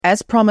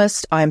As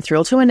promised, I am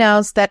thrilled to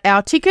announce that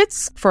our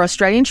tickets for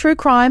Australian True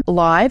Crime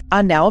Live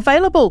are now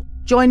available.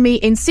 Join me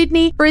in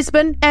Sydney,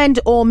 Brisbane and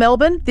or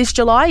Melbourne this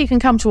July. You can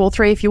come to all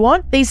three if you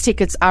want. These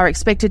tickets are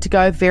expected to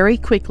go very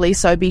quickly,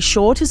 so be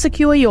sure to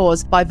secure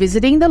yours by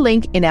visiting the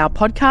link in our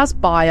podcast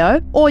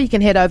bio, or you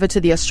can head over to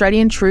the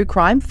Australian True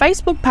Crime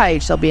Facebook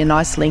page. There'll be a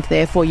nice link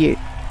there for you.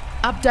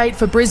 Update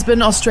for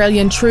Brisbane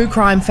Australian True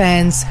Crime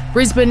fans.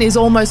 Brisbane is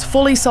almost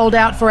fully sold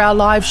out for our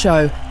live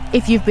show.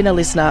 If you've been a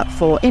listener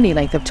for any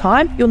length of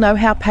time, you'll know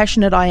how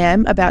passionate I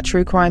am about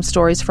true crime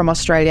stories from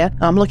Australia.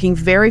 I'm looking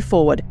very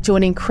forward to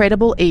an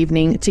incredible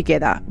evening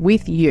together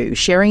with you,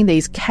 sharing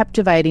these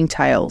captivating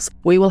tales.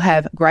 We will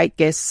have great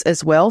guests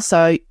as well,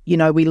 so you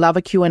know we love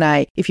a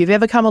Q&A. If you've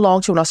ever come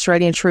along to an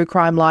Australian True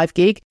Crime Live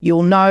gig,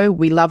 you'll know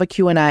we love a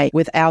Q&A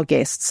with our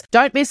guests.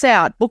 Don't miss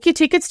out. Book your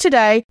tickets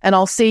today, and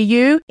I'll see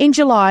you in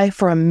July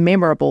for a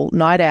memorable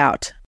night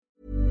out.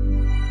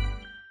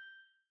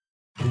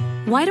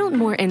 Why don't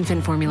more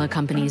infant formula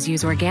companies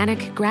use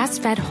organic,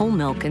 grass-fed whole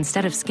milk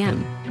instead of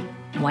skim?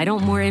 Why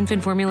don't more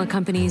infant formula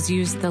companies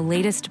use the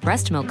latest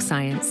breast milk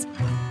science?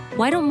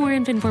 Why don't more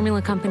infant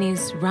formula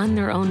companies run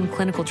their own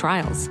clinical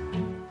trials?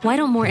 Why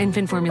don't more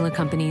infant formula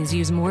companies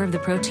use more of the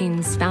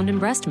proteins found in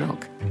breast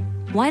milk?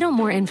 Why don't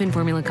more infant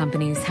formula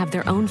companies have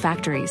their own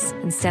factories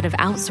instead of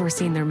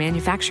outsourcing their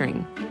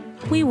manufacturing?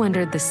 We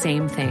wondered the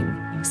same thing.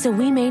 So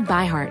we made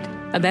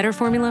ByHeart, a better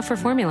formula for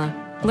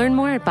formula. Learn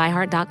more at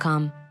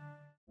byheart.com.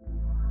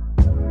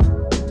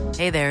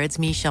 Hey there, it's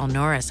Michelle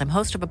Norris. I'm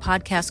host of a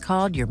podcast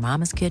called Your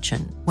Mama's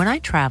Kitchen. When I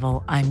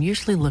travel, I'm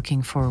usually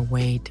looking for a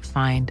way to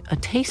find a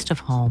taste of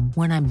home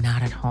when I'm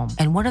not at home.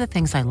 And one of the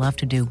things I love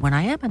to do when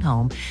I am at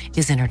home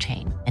is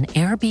entertain. And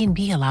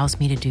Airbnb allows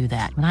me to do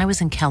that. When I was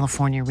in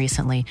California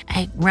recently,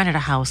 I rented a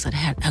house that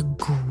had a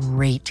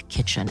great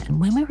kitchen.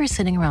 And when we were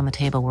sitting around the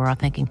table, we were all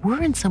thinking,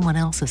 we're in someone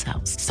else's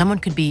house. Someone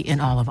could be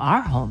in all of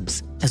our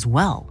homes as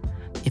well.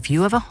 If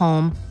you have a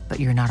home, but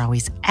you're not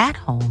always at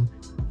home,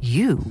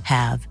 you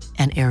have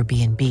an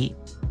Airbnb.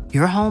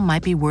 Your home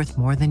might be worth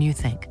more than you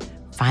think.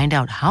 Find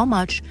out how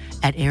much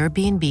at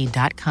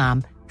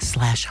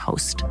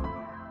airbnb.com/host.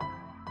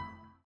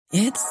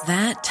 It's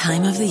that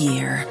time of the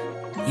year.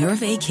 Your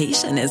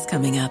vacation is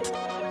coming up.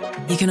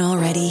 You can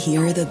already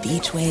hear the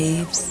beach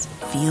waves,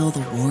 feel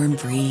the warm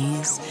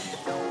breeze,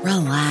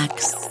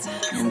 relax,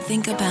 and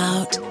think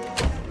about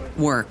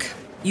work.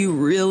 You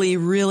really,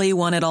 really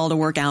want it all to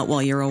work out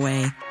while you're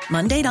away.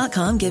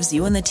 Monday.com gives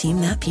you and the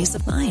team that peace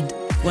of mind.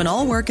 When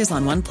all work is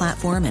on one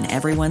platform and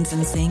everyone's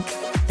in sync,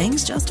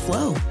 things just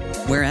flow.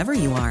 Wherever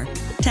you are,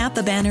 tap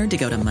the banner to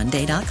go to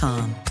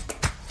Monday.com.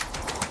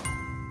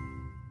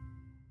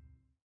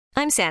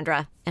 I'm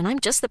Sandra, and I'm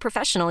just the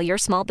professional your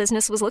small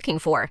business was looking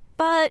for.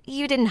 But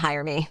you didn't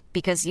hire me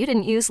because you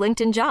didn't use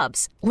LinkedIn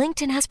Jobs.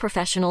 LinkedIn has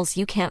professionals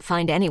you can't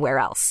find anywhere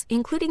else,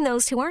 including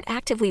those who aren't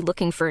actively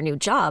looking for a new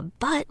job,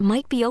 but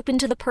might be open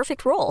to the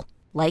perfect role,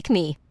 like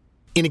me.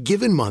 In a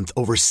given month,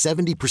 over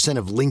 70%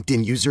 of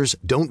LinkedIn users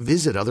don't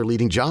visit other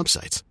leading job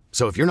sites.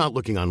 So if you're not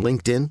looking on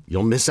LinkedIn,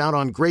 you'll miss out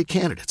on great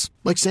candidates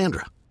like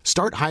Sandra.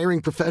 Start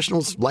hiring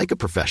professionals like a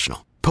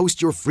professional. Post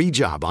your free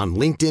job on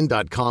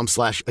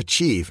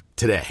linkedin.com/achieve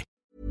today.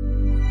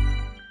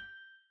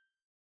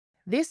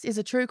 This is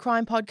a true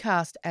crime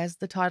podcast, as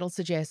the title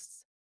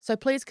suggests. So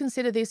please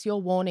consider this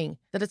your warning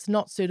that it's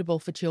not suitable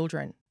for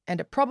children, and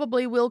it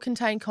probably will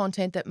contain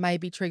content that may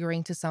be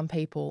triggering to some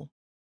people.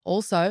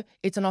 Also,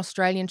 it's an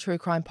Australian true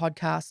crime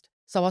podcast,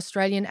 so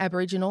Australian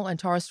Aboriginal and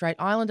Torres Strait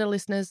Islander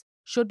listeners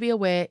should be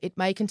aware it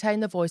may contain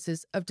the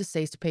voices of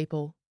deceased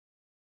people.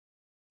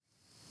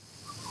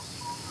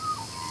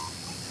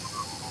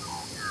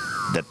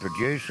 The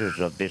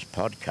producers of this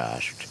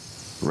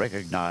podcast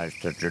recognise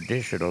the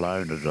traditional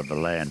owners of the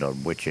land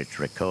on which it's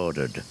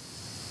recorded.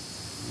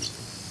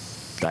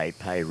 They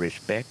pay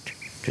respect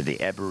to the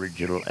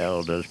Aboriginal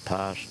elders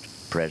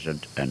past,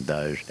 present and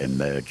those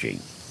emerging.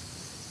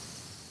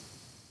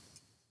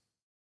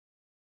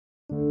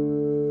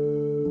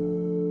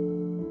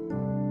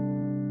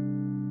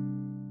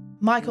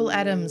 Michael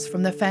Adams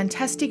from the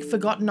fantastic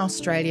Forgotten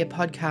Australia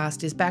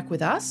podcast is back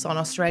with us on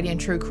Australian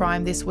True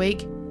Crime this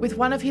week with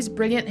one of his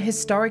brilliant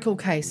historical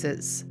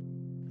cases.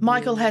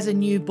 Michael has a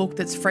new book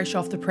that's fresh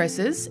off the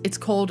presses. It's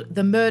called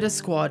The Murder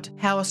Squad: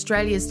 How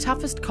Australia's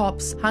Toughest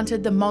Cops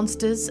Hunted the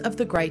Monsters of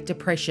the Great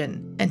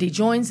Depression. And he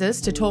joins us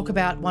to talk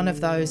about one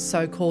of those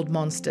so-called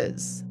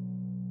monsters.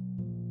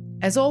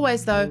 As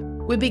always, though,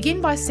 we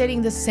begin by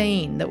setting the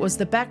scene that was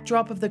the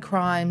backdrop of the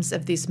crimes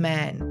of this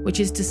man,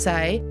 which is to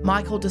say,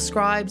 Michael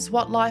describes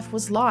what life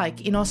was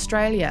like in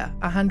Australia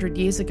 100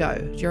 years ago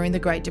during the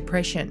Great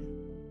Depression.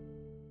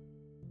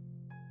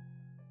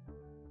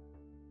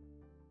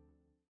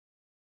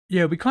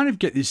 Yeah, we kind of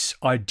get this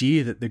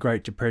idea that the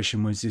Great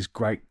Depression was this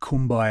great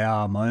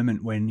kumbaya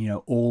moment when,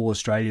 all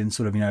Australians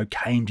sort of,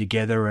 came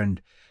together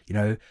and,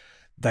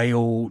 they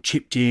all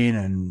chipped in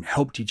and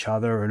helped each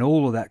other and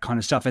all of that kind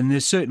of stuff. And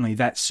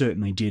that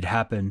certainly did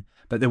happen,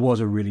 but there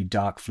was a really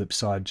dark flip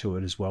side to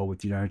it as well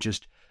with,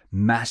 just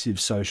massive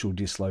social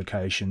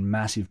dislocation,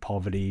 massive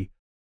poverty.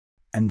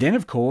 And then,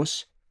 of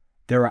course,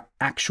 there are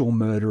actual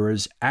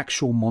murderers,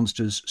 actual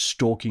monsters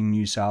stalking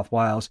New South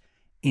Wales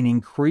in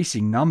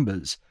increasing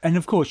numbers. And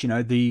of course,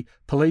 the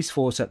police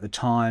force at the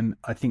time,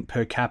 I think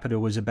per capita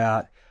was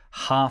about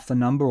half the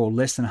number or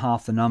less than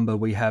half the number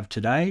we have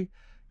today.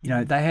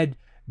 They had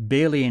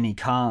barely any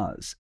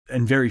cars,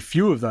 and very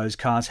few of those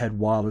cars had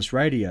wireless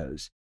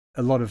radios.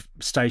 A lot of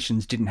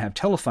stations didn't have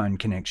telephone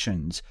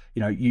connections.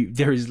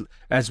 There is,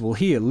 as we'll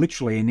hear,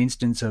 literally an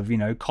instance of,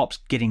 cops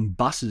getting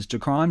buses to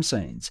crime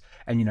scenes.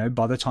 And,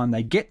 by the time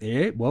they get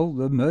there, well,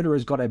 the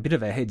murderer's got a bit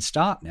of a head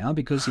start now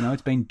because,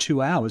 it's been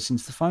 2 hours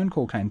since the phone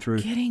call came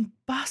through. Getting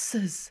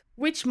buses.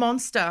 Which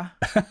monster?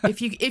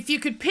 if you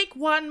could pick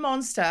one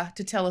monster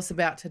to tell us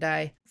about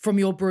today from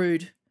your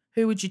brood,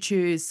 who would you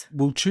choose?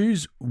 We'll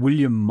choose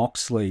William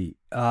Moxley.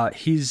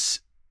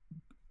 His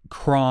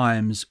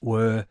crimes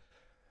were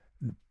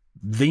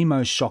the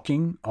most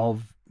shocking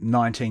of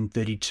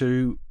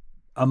 1932,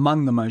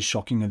 among the most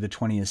shocking of the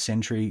 20th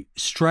century,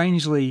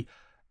 strangely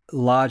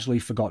largely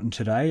forgotten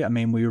today. I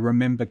mean, we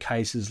remember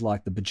cases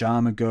like the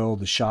Pajama Girl,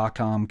 the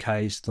Shark Arm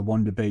case, the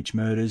Wanda Beach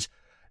murders.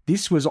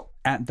 This was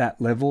at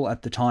that level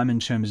at the time in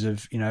terms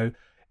of,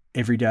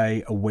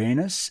 everyday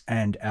awareness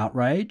and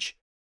outrage.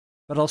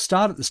 But I'll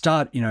start at the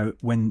start,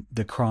 when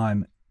the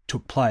crime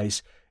took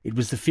place. It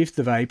was the 5th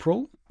of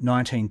April,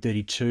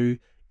 1932,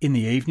 in the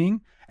evening,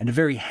 and a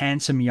very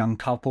handsome young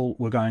couple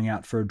were going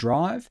out for a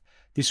drive.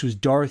 This was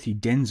Dorothy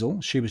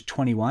Denzel. She was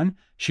 21.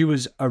 She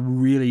was a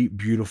really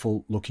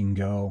beautiful looking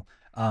girl.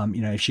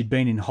 If she'd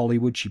been in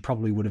Hollywood, she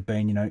probably would have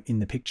been, in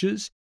the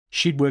pictures.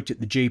 She'd worked at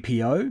the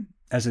GPO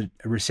as a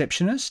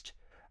receptionist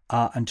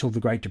until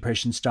the Great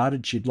Depression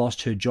started. She'd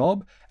lost her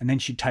job, and then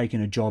she'd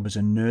taken a job as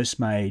a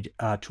nursemaid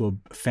to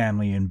a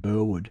family in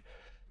Burwood.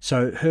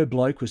 So her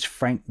bloke was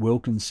Frank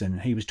Wilkinson.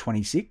 He was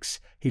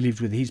 26. He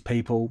lived with his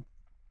people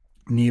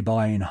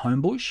nearby in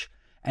Homebush,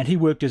 and he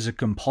worked as a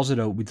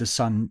compositor with the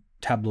Sun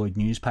tabloid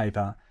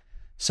newspaper.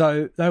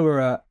 So they were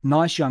a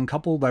nice young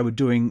couple. They were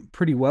doing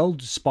pretty well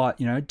despite,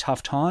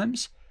 tough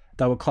times.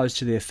 They were close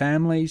to their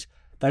families.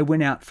 They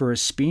went out for a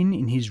spin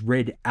in his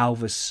red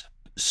Alvis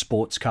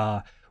sports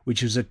car,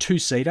 which was a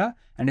 2-seater,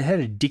 and it had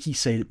a dicky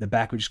seat at the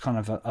back, which is kind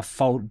of a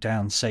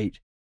fold-down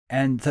seat.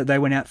 And they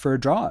went out for a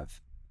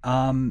drive,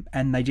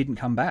 and they didn't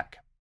come back.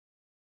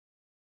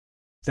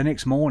 The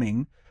next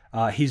morning,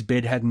 his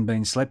bed hadn't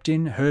been slept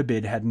in, her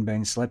bed hadn't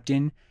been slept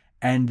in,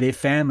 and their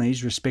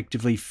families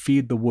respectively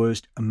feared the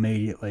worst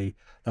immediately.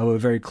 They were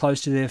very close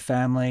to their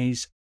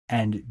families,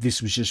 and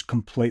this was just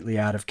completely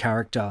out of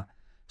character.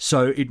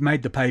 So it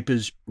made the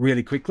papers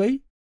really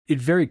quickly.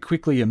 It very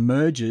quickly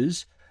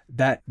emerges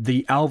that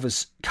the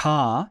Alvis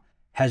car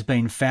has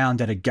been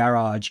found at a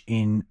garage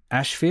in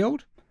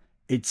Ashfield.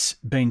 It's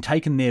been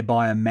taken there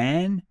by a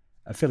man,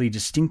 a fairly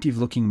distinctive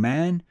looking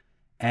man,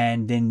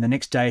 and then the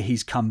next day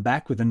he's come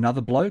back with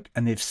another bloke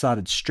and they've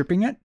started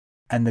stripping it.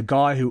 And the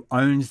guy who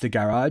owns the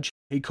garage,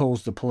 he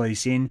calls the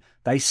police in.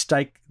 They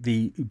stake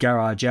the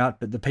garage out,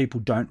 but the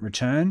people don't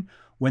return.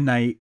 When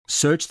they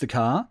search the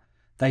car,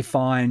 they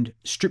find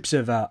strips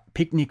of a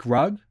picnic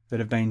rug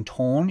that have been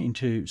torn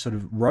into sort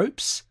of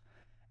ropes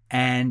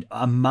and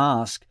a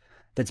mask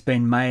that's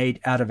been made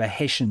out of a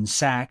hessian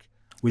sack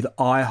with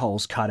eye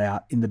holes cut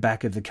out in the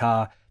back of the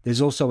car.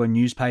 There's also a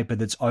newspaper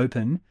that's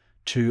open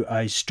to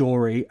a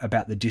story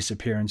about the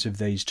disappearance of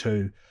these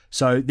two.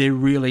 So they're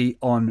really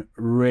on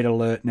red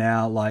alert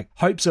now, like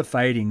hopes are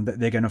fading that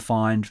they're going to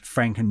find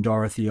Frank and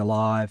Dorothy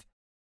alive.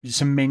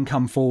 Some men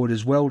come forward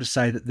as well to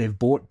say that they've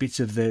bought bits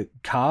of the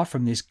car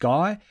from this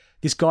guy.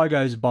 This guy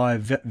goes by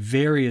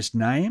various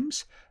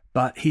names,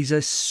 but he's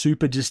a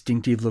super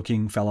distinctive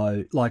looking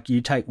fellow. Like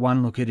you take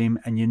one look at him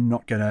and you're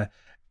not going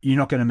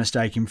to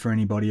mistake him for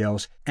anybody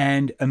else.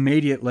 And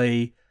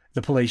immediately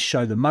the police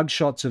show the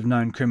mugshots of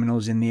known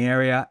criminals in the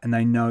area and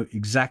they know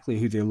exactly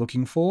who they're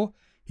looking for.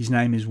 His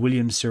name is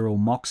William Cyril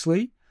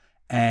Moxley,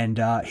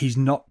 and he's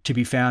not to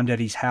be found at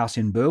his house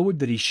in Burwood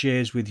that he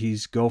shares with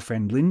his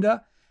girlfriend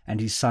Linda and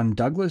his son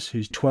Douglas,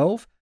 who's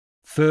 12.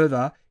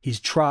 Further,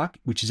 his truck,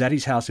 which is at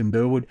his house in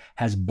Burwood,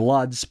 has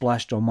blood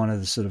splashed on one of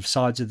the sort of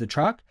sides of the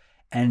truck,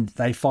 and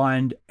they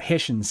find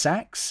hessian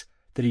sacks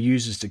that he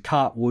uses to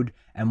cart wood,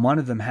 and one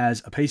of them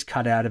has a piece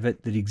cut out of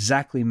it that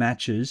exactly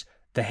matches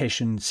the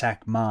hessian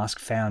sack mask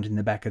found in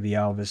the back of the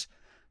Alvis.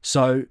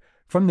 So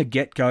from the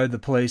get-go, the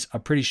police are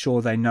pretty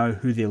sure they know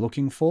who they're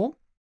looking for.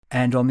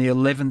 And on the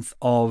 11th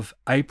of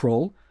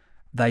April,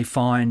 they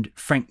find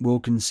Frank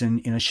Wilkinson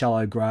in a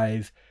shallow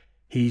grave.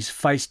 He's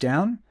face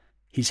down.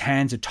 His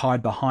hands are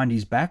tied behind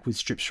his back with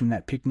strips from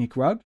that picnic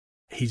rug.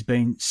 He's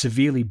been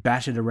severely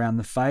battered around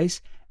the face,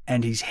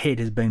 and his head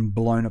has been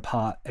blown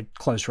apart at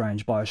close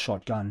range by a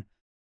shotgun.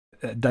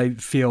 They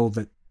feel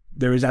that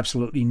there is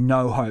absolutely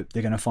no hope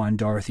they're going to find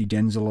Dorothy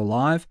Denzel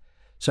alive.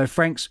 So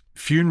Frank's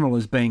funeral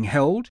is being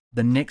held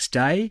the next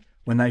day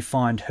when they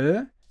find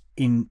her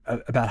in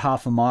about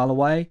half a mile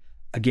away.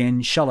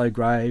 Again, shallow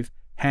grave,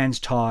 hands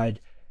tied,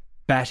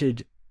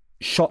 battered,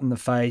 shot in the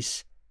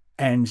face,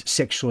 and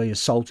sexually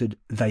assaulted,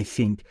 they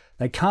think.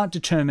 They can't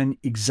determine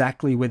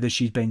exactly whether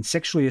she's been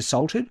sexually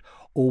assaulted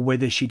or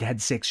whether she'd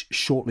had sex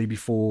shortly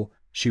before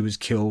she was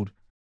killed.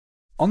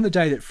 On the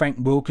day that Frank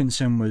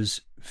Wilkinson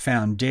was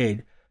found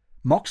dead,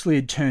 Moxley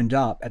had turned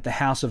up at the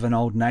house of an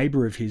old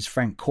neighbour of his,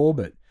 Frank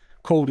Corbett,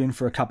 called in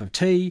for a cup of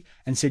tea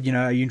and said,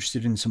 are you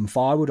interested in some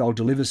firewood? I'll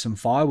deliver some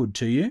firewood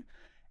to you.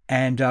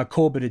 And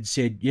Corbett had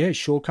said, yeah,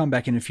 sure, come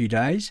back in a few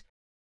days.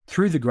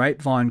 Through the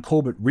grapevine,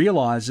 Corbett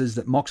realises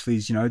that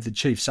Moxley's, the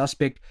chief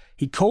suspect.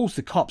 He calls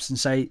the cops and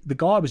say, the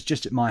guy was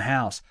just at my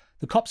house.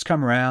 The cops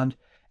come around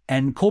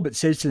and Corbett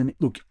says to them,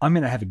 look, I'm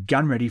going to have a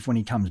gun ready for when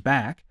he comes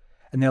back.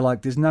 And they're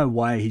like, there's no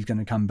way he's going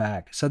to come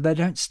back. So they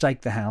don't stake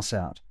the house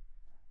out.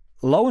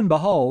 Lo and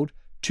behold,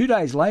 2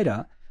 days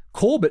later,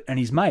 Corbett and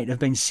his mate have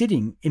been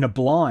sitting in a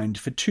blind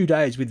for 2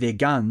 days with their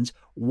guns,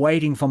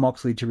 waiting for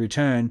Moxley to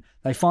return.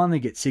 They finally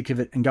get sick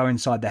of it and go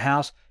inside the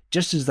house.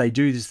 Just as they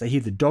do this, they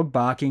hear the dog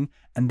barking,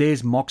 and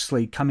there's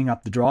Moxley coming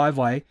up the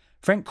driveway.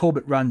 Frank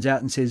Corbett runs out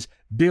and says,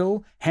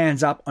 Bill,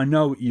 hands up, I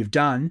know what you've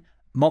done.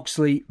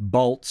 Moxley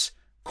bolts.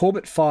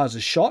 Corbett fires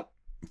a shot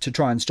to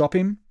try and stop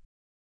him.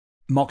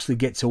 Moxley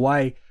gets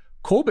away.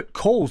 Corbett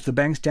calls the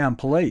Bankstown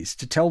police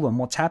to tell them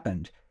what's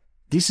happened.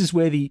 This is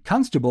where the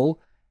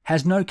constable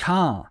has no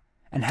car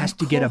and has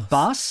to get a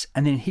bus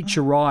and then hitch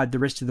a ride the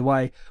rest of the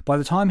way. By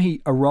the time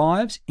he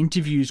arrives,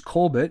 interviews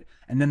Corbett,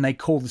 and then they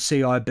call the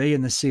CIB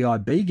and the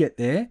CIB get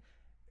there,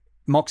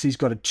 Moxley's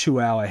got a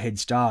 2-hour head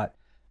start.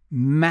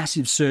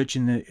 Massive search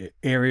in the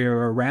area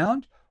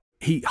around.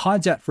 He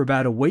hides out for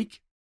about a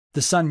week.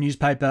 The Sun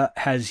newspaper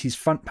has his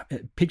front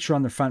picture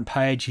on the front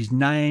page. His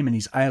name and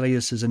his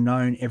aliases are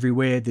known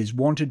everywhere. There's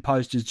wanted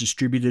posters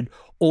distributed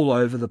all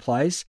over the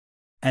place.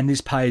 And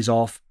this pays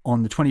off.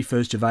 On the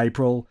 21st of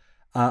April,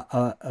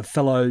 a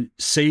fellow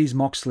sees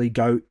Moxley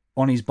go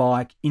on his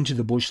bike into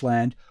the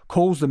bushland,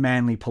 calls the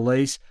Manly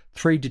police.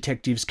 3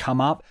 detectives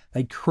come up.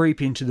 They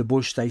creep into the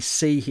bush. They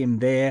see him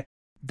there.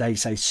 They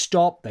say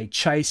stop. They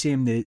chase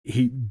him.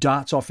 He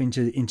darts off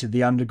into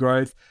the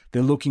undergrowth.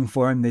 They're looking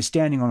for him. They're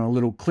standing on a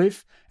little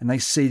cliff and they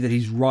see that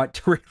he's right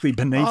directly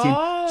beneath him.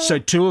 So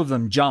 2 of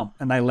them jump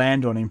and they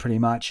land on him pretty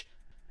much,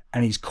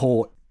 and he's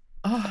caught.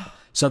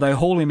 So they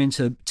haul him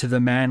into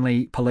the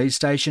Manly police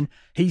station.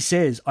 He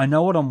says, I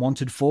know what I'm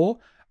wanted for.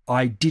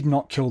 I did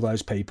not kill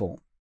those people.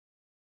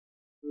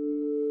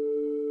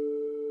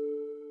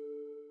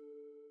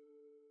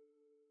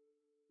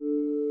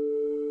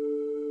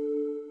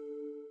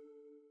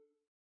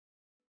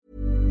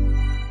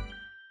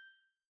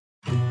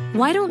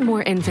 Why don't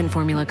more infant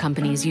formula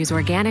companies use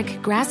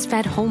organic,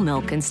 grass-fed whole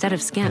milk instead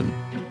of skim?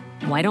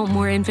 Why don't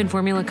more infant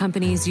formula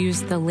companies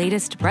use the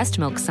latest breast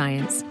milk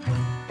science?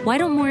 Why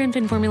don't more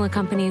infant formula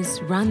companies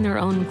run their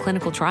own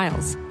clinical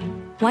trials?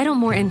 Why don't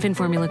more infant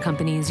formula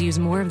companies use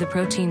more of the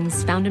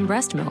proteins found in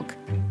breast milk?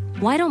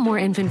 Why don't more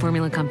infant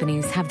formula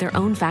companies have their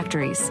own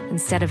factories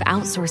instead of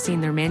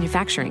outsourcing their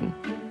manufacturing?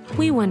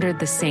 We wondered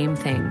the same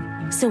thing.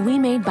 So we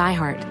made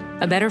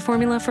ByHeart, a better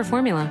formula for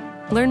formula.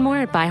 Learn more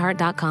at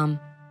byheart.com.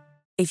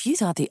 If you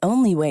thought the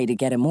only way to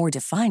get a more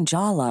defined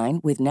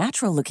jawline with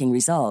natural-looking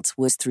results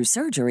was through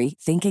surgery,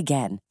 think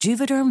again.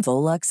 Juvederm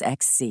Volux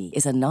XC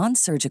is a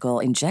non-surgical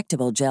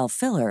injectable gel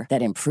filler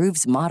that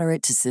improves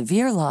moderate to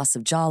severe loss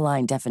of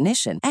jawline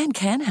definition and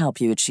can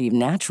help you achieve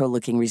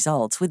natural-looking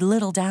results with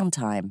little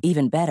downtime.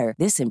 Even better,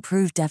 this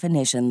improved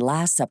definition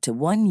lasts up to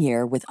 1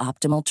 year with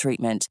optimal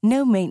treatment.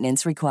 No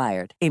maintenance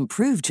required.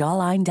 Improve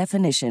jawline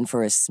definition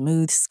for a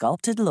smooth,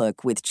 sculpted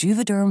look with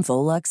Juvederm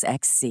Volux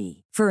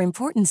XC. For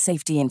important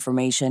safety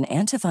information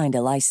and to find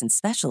a licensed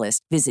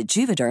specialist, visit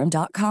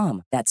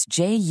Juvederm.com. That's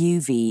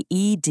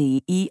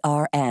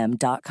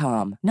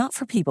JUVEDERM.com. Not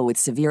for people with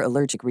severe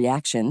allergic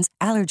reactions,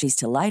 allergies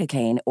to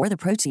lidocaine, or the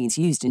proteins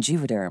used in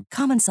Juvederm.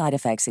 Common side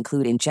effects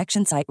include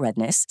injection site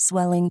redness,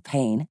 swelling,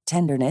 pain,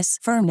 tenderness,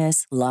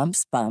 firmness,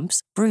 lumps,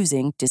 bumps,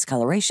 bruising,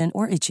 discoloration,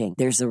 or itching.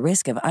 There's a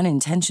risk of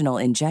unintentional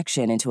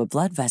injection into a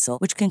blood vessel,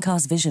 which can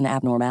cause vision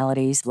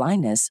abnormalities,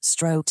 blindness,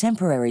 stroke,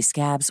 temporary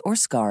scabs, or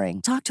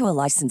scarring. Talk to a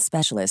licensed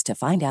specialist to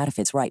find out if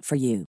it's right for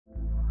you.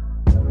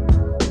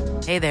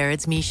 Hey there,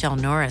 it's Michelle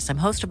Norris. I'm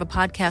host of a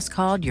podcast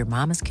called Your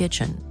Mama's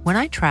Kitchen. When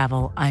I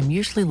travel, I'm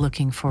usually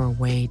looking for a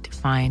way to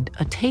find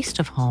a taste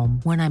of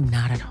home when I'm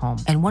not at home.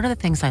 And one of the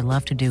things I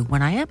love to do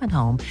when I am at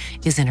home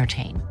is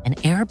entertain. And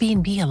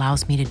Airbnb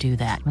allows me to do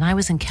that. When I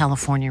was in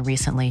California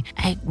recently,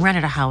 I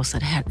rented a house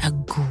that had a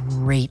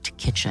great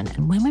kitchen.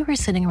 And when we were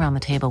sitting around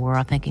the table, we were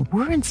all thinking,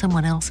 we're in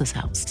someone else's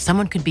house.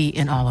 Someone could be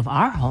in all of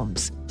our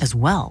homes as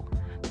well.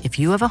 If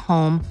you have a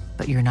home,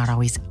 but you're not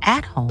always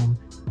at home,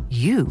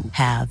 you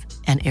have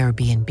an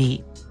Airbnb.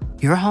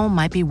 Your home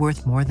might be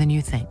worth more than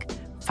you think.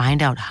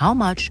 Find out how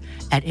much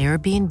at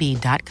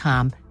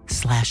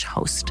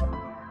airbnb.com/host.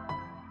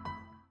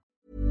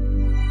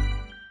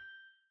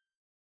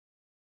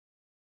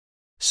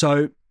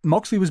 So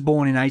Moxley was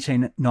born in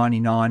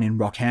 1899 in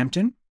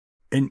Rockhampton.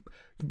 And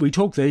we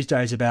talk these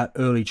days about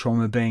early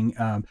trauma being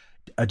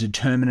a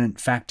determinant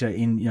factor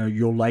in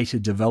your later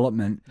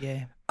development.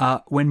 Yeah.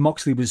 When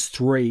Moxley was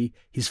 3,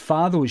 his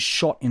father was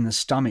shot in the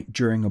stomach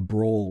during a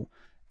brawl,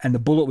 and the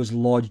bullet was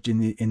lodged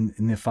in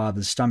their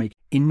father's stomach.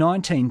 In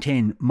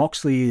 1910,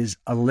 Moxley is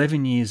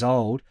 11 years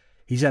old.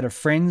 He's at a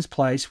friend's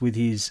place with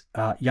his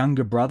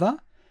younger brother,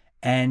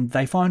 and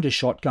they find a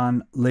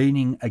shotgun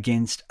leaning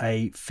against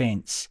a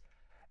fence.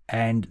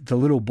 And the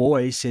little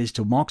boy says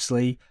to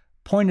Moxley,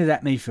 "Point it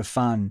at me for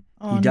fun."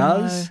 Oh, he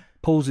does, no.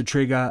 pulls the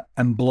trigger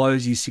and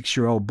blows his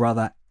 6-year-old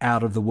brother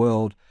out of the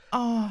world.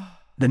 Oh.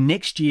 The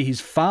next year,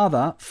 his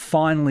father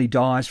finally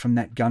dies from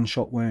that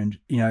gunshot wound.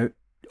 You know,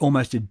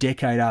 almost a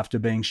decade after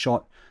being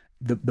shot,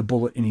 the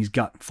bullet in his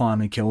gut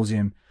finally kills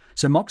him.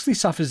 So Moxley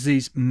suffers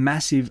these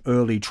massive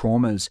early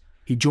traumas.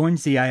 He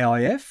joins the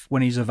AIF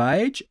when he's of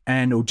age,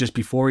 or just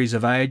before he's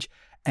of age,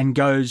 and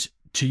goes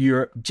to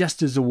Europe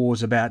just as the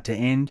war's about to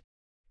end.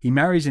 He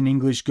marries an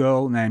English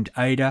girl named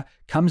Ada,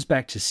 comes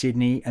back to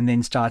Sydney, and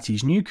then starts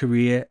his new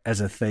career as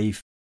a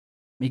thief.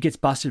 He gets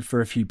busted for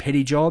a few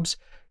petty jobs,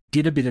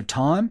 did a bit of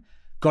time,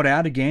 got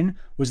out again,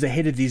 was the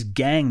head of this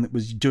gang that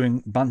was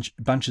doing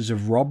bunches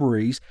of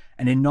robberies,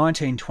 and in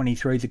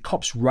 1923 the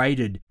cops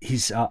raided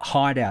his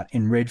hideout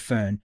in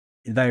Redfern.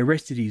 They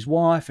arrested his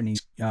wife and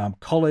his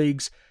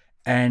colleagues,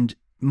 and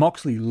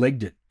Moxley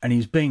legged it, and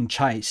he's being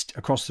chased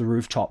across the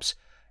rooftops.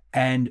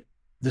 And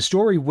the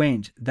story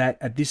went that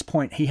at this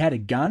point he had a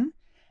gun,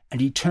 and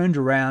he turned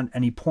around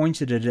and he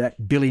pointed it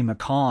at Billy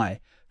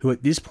Mackay, who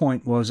at this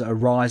point was a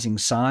rising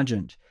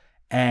sergeant.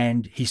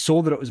 And he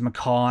saw that it was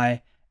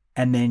Mackay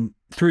and then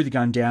threw the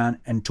gun down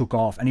and took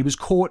off. And he was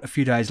caught a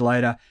few days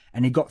later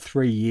and he got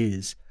 3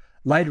 years.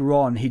 Later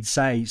on, he'd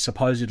say,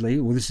 supposedly,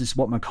 well, this is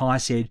what Mackay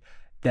said,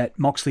 that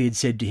Moxley had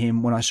said to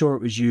him, "When I saw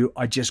it was you,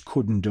 I just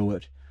couldn't do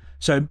it."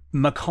 So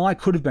Mackay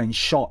could have been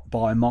shot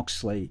by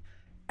Moxley,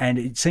 and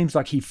it seems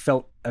like he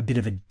felt a bit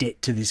of a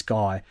debt to this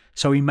guy.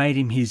 So he made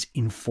him his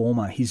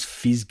informer, his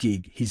fizz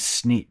gig, his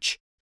snitch.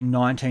 In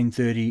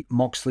 1930,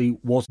 Moxley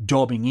was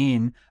dobbing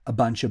in a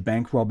bunch of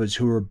bank robbers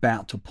who were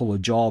about to pull a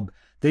job.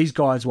 These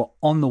guys were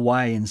on the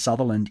way in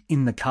Sutherland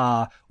in the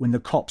car when the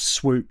cops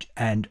swooped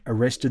and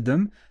arrested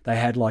them. They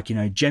had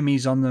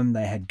jemmies on them.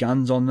 They had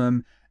guns on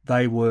them.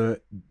 They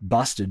were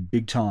busted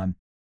big time.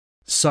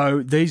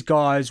 So these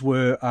guys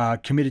were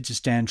committed to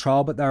stand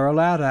trial, but they were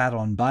allowed out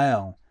on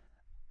bail.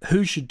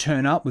 Who should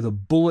turn up with a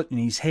bullet in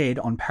his head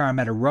on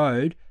Parramatta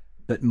Road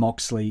but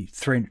Moxley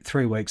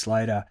 3 weeks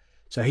later?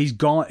 So he's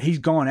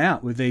gone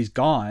out with these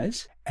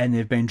guys, and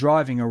they've been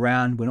driving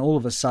around when all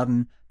of a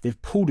sudden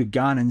they've pulled a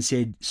gun and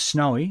said,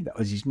 "Snowy," that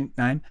was his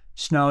nickname,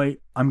 "Snowy,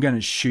 I'm going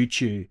to shoot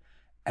you."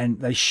 And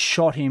they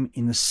shot him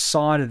in the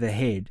side of the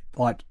head,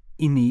 like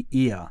in the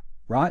ear,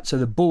 right? So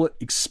the bullet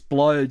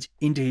explodes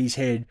into his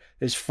head.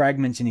 There's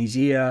fragments in his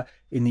ear,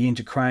 in the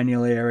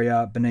intercranial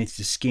area, beneath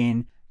the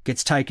skin,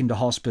 gets taken to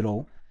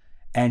hospital.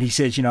 And he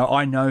says,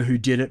 "I know who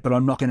did it, but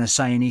I'm not going to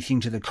say anything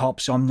to the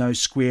cops. I'm no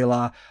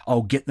squealer.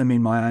 I'll get them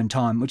in my own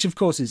time," which of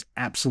course is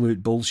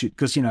absolute bullshit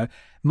because,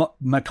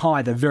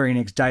 Mackay the very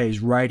next day is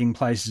raiding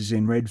places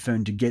in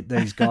Redfern to get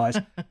these guys.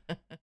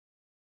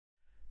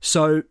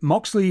 So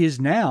Moxley is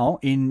now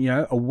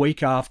a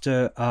week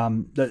after,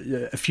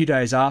 a few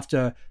days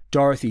after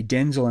Dorothy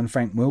Denzel and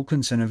Frank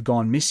Wilkinson have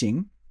gone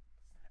missing,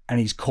 and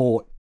he's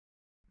caught.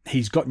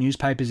 He's got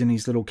newspapers in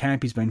his little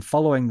camp. He's been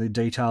following the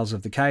details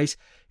of the case.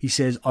 He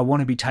says, "I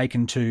want to be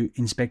taken to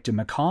Inspector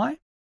Mackay,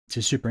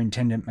 to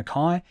Superintendent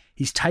Mackay."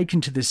 He's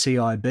taken to the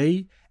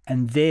CIB,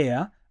 and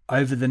there,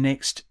 over the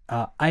next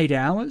 8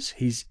 hours,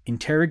 he's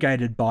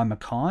interrogated by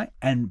Mackay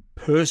and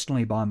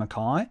personally by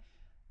Mackay,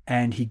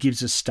 and he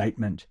gives a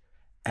statement.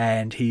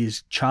 And he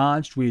is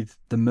charged with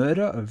the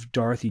murder of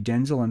Dorothy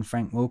Denzel and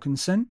Frank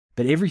Wilkinson.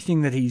 But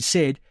everything that he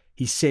said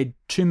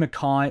to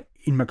Mackay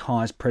in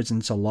Mackay's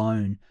presence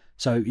alone.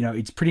 So,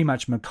 it's pretty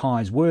much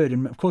Mackay's word.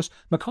 And, of course,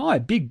 Mackay,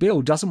 Big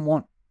Bill, doesn't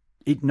want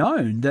it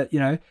known that,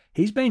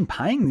 he's been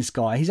paying this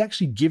guy. He's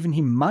actually given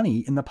him money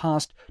in the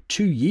past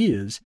 2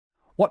 years.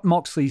 What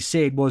Moxley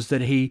said was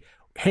that he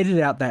headed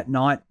out that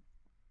night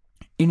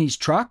in his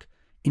truck,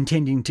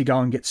 intending to go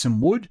and get some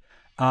wood.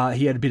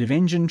 He had a bit of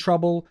engine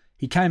trouble.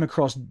 He came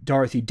across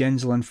Dorothy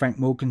Denzel and Frank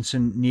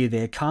Wilkinson near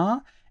their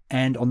car,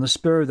 and on the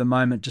spur of the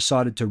moment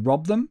decided to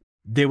rob them.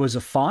 There was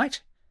a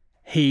fight.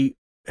 He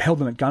held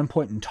them at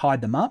gunpoint and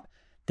tied them up.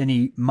 Then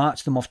he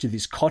marched them off to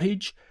this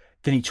cottage.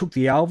 Then he took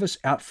the Elvis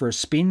out for a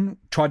spin,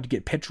 tried to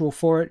get petrol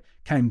for it,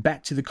 came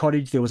back to the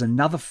cottage. There was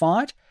another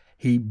fight.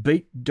 He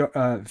beat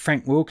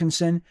Frank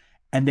Wilkinson.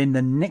 And then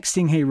the next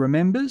thing he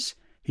remembers,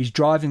 he's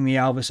driving the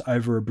Elvis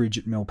over a bridge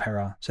at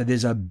Milperra. So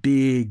there's a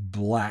big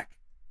black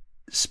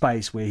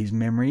space where his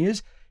memory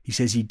is. He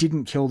says he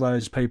didn't kill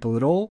those people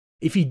at all.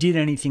 If he did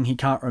anything, he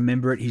can't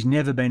remember it. He's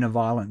never been a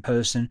violent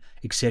person,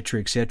 etc.,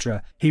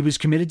 etc. He was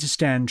committed to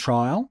stand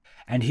trial,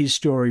 and his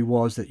story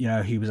was that,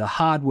 he was a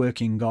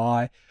hard-working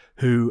guy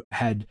who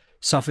had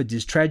suffered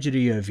this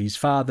tragedy of his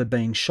father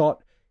being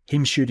shot,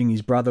 him shooting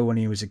his brother when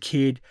he was a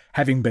kid,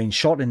 having been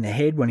shot in the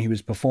head when he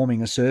was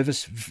performing a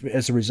service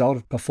as a result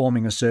of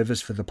performing a service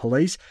for the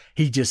police.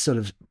 He just sort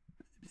of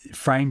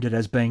framed it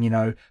as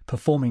being,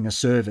 performing a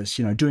service,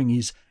 doing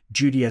his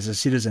duty as a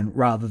citizen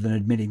rather than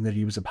admitting that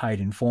he was a paid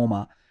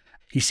informer.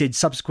 He said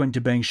subsequent to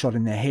being shot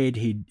in the head,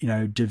 he'd,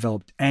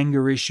 developed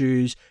anger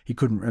issues. He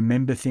couldn't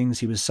remember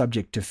things. He was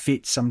subject to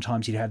fits.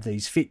 Sometimes he'd have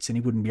these fits and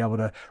he wouldn't be able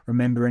to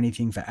remember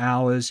anything for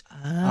hours.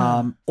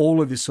 All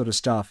of this sort of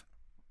stuff.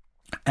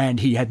 And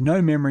he had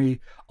no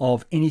memory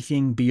of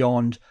anything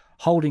beyond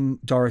holding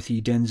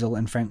Dorothy Denzil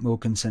and Frank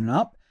Wilkinson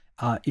up.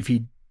 If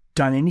he'd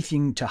done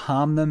anything to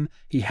harm them,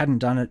 he hadn't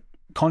done it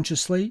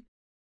consciously.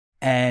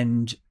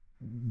 And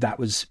that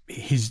was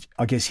his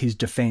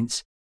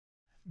defense.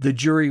 The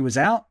jury was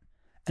out,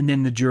 and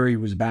then the jury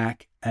was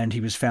back, and he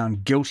was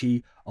found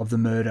guilty of the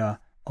murder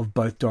of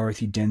both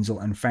Dorothy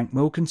Denzil and Frank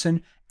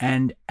Wilkinson.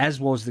 And as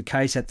was the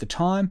case at the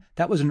time,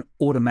 that was an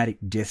automatic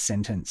death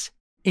sentence.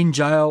 In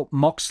jail,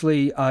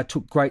 Moxley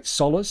took great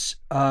solace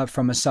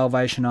from a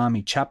Salvation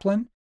Army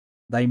chaplain.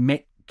 They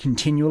met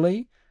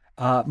continually.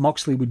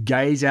 Moxley would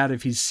gaze out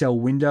of his cell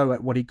window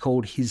at what he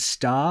called his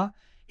star.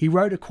 He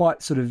wrote a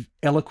quite sort of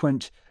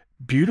eloquent,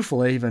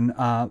 beautiful even,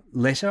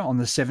 letter on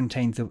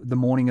the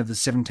morning of the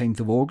 17th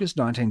of August,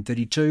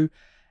 1932,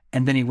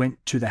 and then he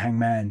went to the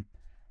hangman.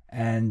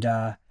 And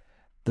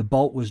the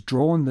bolt was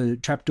drawn, the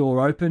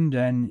trapdoor opened,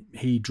 and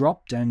he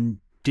dropped and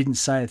didn't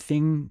say a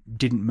thing,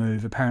 didn't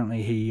move.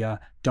 Apparently he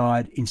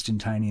died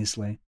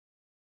instantaneously.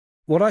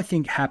 What I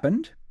think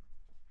happened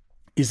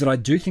is that I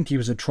do think he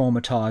was a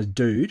traumatized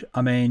dude.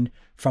 I mean,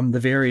 from the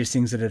various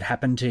things that had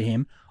happened to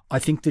him, I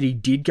think that he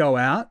did go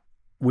out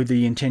with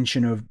the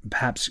intention of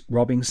perhaps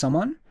robbing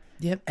someone.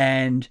 Yep.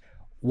 And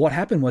what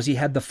happened was he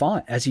had the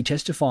fight, as he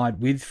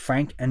testified, with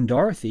Frank and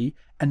Dorothy,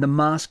 and the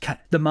mask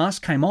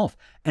came off.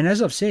 And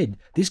as I've said,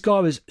 this guy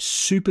was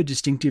super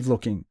distinctive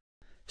looking.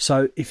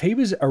 So if he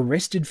was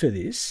arrested for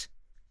this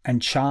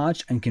and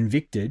charged and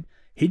convicted,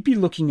 he'd be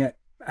looking at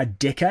a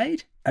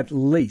decade at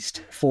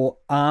least for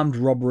armed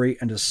robbery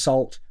and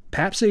assault,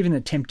 perhaps even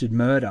attempted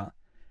murder.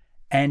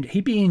 And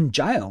he'd be in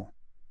jail.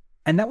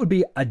 And that would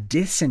be a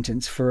death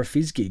sentence for a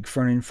fizz gig,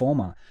 for an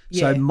informer.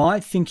 Yeah. So my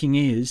thinking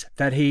is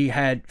that he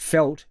had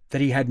felt that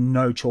he had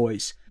no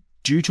choice.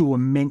 Due to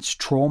immense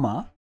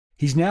trauma,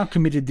 he's now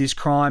committed this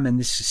crime, and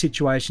this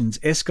situation's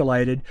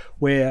escalated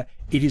where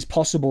it is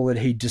possible that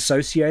he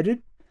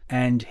dissociated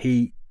and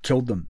he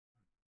killed them.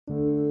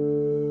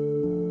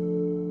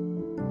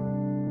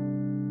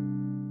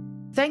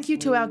 Thank you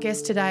to our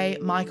guest today,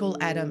 Michael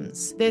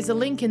Adams. There's a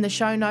link in the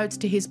show notes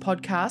to his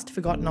podcast,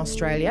 Forgotten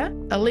Australia,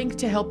 a link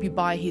to help you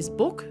buy his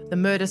book, The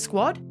Murder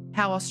Squad,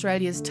 How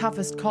Australia's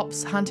Toughest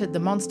Cops Hunted the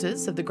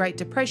Monsters of the Great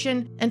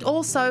Depression, and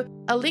also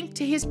a link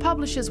to his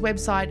publisher's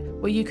website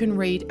where you can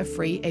read a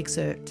free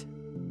excerpt.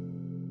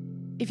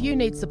 If you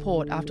need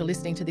support after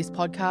listening to this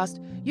podcast,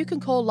 you can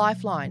call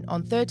Lifeline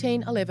on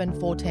 13 11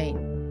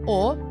 14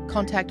 or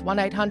contact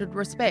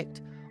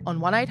 1-800-RESPECT on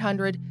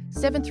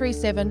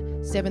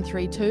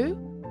 1-800-737-732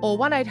 or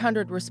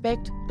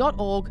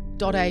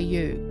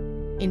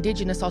 1800respect.org.au.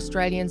 Indigenous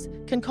Australians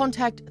can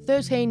contact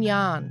 13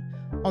 Yarn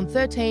on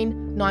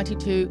 13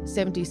 92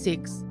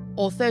 76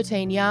 or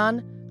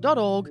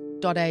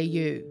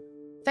 13yarn.org.au.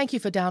 Thank you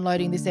for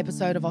downloading this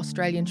episode of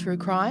Australian True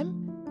Crime.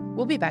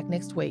 We'll be back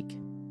next week.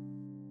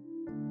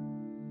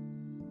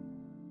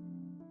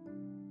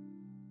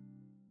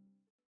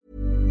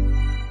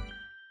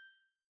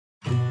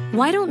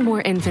 Why don't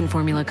more infant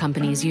formula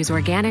companies use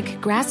organic,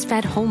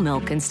 grass-fed whole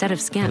milk instead of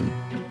skim?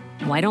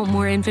 Why don't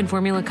more infant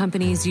formula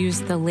companies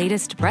use the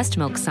latest breast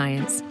milk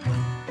science?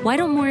 Why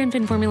don't more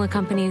infant formula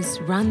companies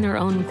run their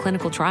own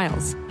clinical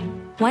trials?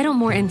 Why don't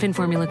more infant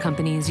formula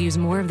companies use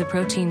more of the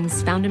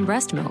proteins found in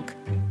breast milk?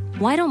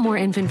 Why don't more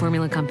infant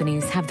formula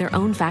companies have their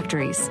own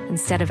factories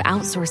instead of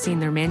outsourcing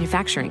their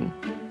manufacturing?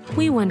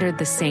 We wondered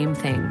the same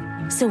thing.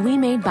 So we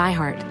made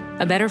ByHeart,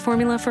 a better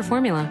formula for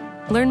formula.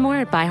 Learn more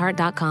at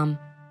byheart.com.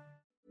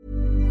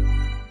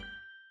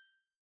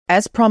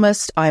 As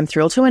promised, I am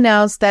thrilled to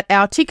announce that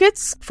our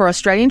tickets for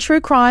Australian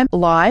True Crime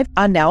Live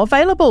are now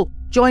available.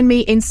 Join me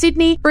in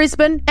Sydney,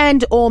 Brisbane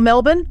and or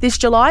Melbourne this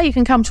July. You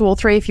can come to all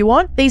three if you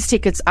want. These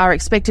tickets are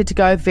expected to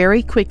go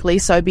very quickly,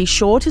 so be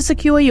sure to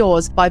secure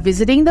yours by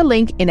visiting the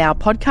link in our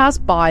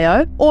podcast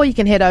bio, or you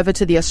can head over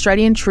to the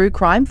Australian True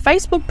Crime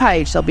Facebook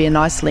page. There'll be a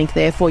nice link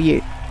there for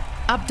you.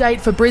 Update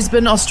for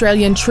Brisbane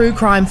Australian True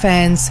Crime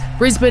fans.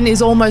 Brisbane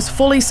is almost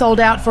fully sold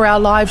out for our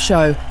live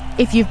show.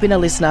 If you've been a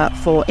listener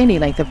for any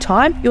length of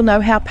time, you'll know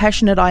how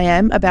passionate I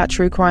am about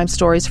true crime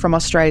stories from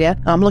Australia.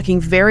 I'm looking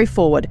very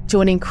forward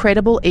to an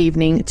incredible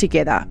evening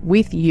together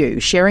with you,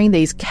 sharing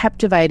these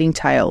captivating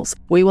tales.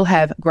 We will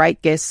have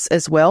great guests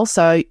as well,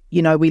 so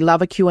you know we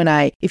love a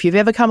Q&A. If you've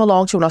ever come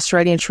along to an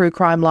Australian True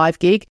Crime Live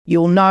gig,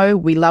 you'll know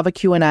we love a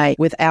Q&A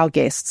with our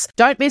guests.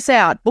 Don't miss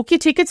out. Book your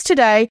tickets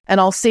today, and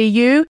I'll see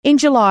you in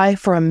July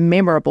for a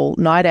memorable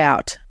night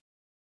out.